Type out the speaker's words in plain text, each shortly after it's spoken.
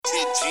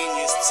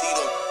Genius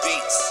Tito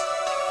Beats.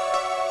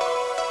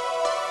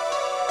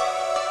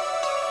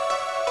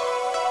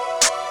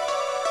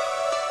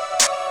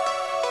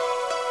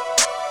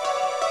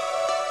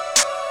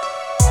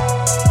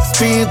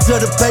 Spin to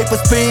the paper,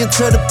 spin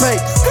to the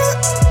paper.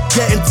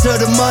 Getting to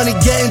the money,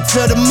 getting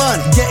to the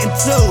money. Getting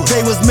to it.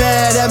 They was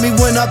mad at me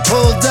when I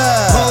pulled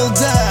up.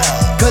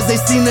 Cause they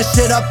seen the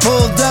shit I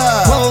pulled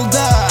up.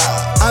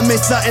 I made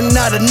something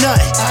out of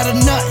nothing.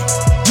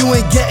 You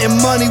ain't getting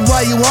money,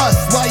 why you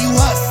hustle?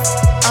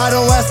 I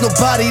don't ask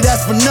nobody,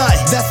 that's for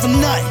nothing.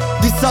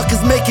 These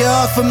suckers make it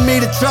hard for me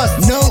to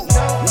trust. No.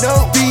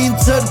 Speeding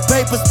to the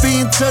paper,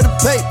 speeding to the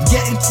paper.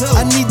 Getting to it.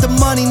 I need the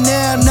money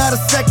now, not a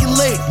second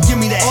later.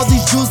 Give me that. All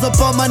these jewels up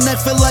on my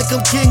neck feel like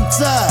I'm King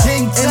Tut.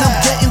 And I'm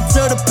getting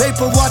to the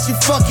paper, watch me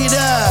fuck it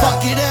up.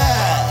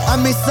 I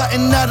made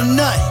something out of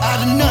nothing.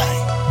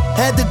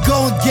 Had to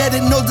go and get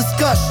it, no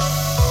discussion.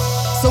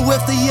 So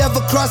if they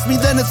ever cross me,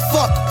 then it's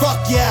fuck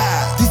yeah.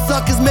 These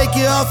suckers make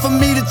it hard for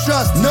me to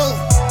trust. No.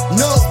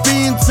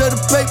 Speeding to the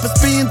paper,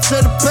 speeding to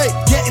the paper.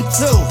 Getting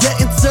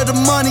to the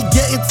money,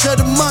 getting to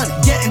the money.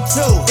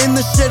 In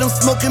the shit I'm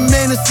smoking,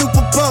 man, it's Super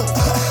Bowl.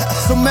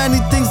 So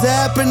many things that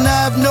happen,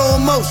 I have no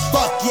emotion.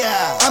 Fuck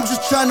yeah. I'm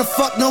just trying to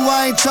fuck, no,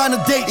 I ain't trying to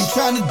date.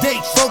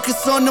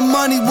 Focus on the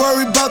money,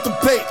 worry about the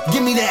paper.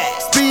 Give me that.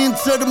 Speeding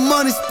to the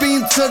money,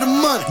 speeding to the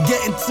money.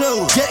 Getting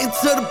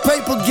to the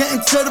paper,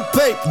 getting to the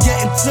paper.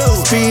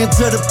 Speeding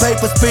to the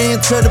paper,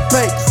 speeding to the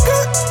paper.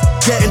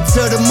 Getting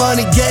to the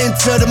money, getting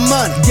to the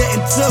money.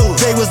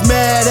 They was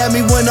mad at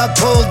me when I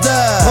pulled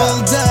up.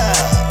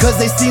 Cause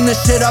they seen the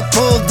shit I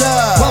pulled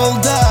up.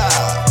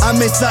 I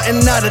made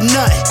something out of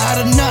nothing.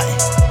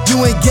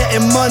 You ain't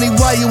getting money,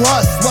 why you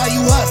hustle?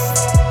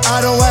 I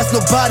don't ask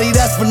nobody,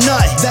 that's for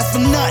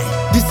nothing.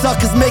 These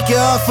suckers make it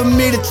hard for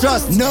me to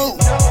trust. No.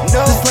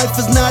 This life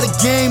is not a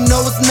game,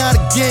 no, it's not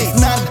a game.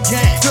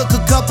 Took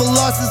a couple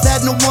losses,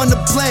 had no one to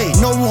blame.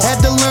 Had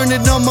to learn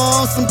it on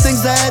my own, some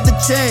things I had to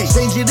change.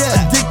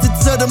 Addicted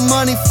to the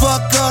money,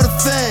 fuck all the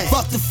fame.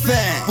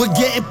 We're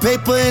getting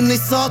paper and they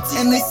salty.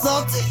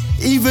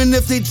 Even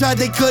if they tried,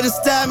 they couldn't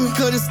stop me.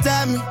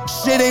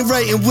 Shit ain't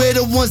right and we're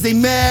the ones they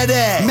mad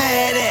at.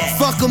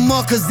 Fuck them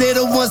all cause they're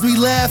the ones we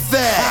laugh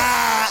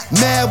at.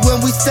 Mad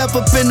when we step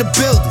up in the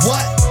building.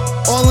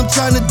 All I'm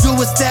trying to do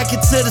is stack it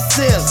to the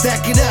ceiling.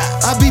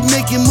 I be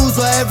making moves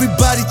while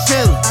everybody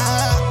chillin'.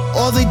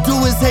 All they do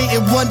is hate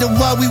and wonder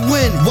why we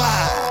win.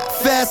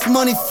 Fast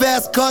money,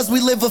 fast cars,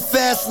 we live a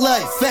fast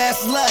life.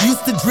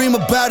 Used to dream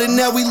about it,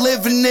 now we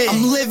living it.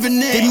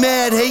 They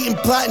mad, hating,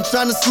 plotting,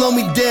 trying to slow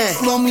me down.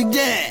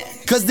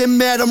 Cause they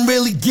mad, I'm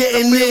really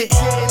getting it.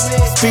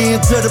 Speeding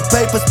to the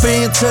paper,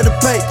 speeding to the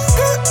paper.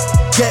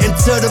 Getting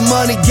to the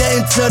money,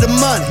 getting to the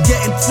money.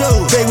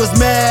 They was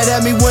mad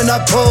at me when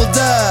I pulled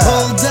up.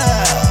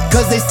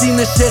 Cause they seen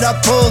the shit I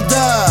pulled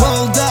up.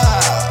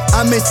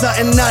 I made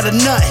something out of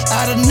nothing.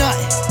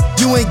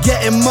 You ain't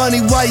getting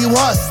money, why you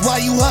hustle?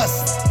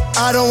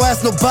 I don't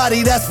ask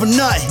nobody, that's for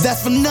nothing.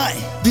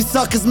 These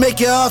suckers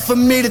make it hard for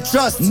me to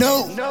trust.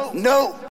 No.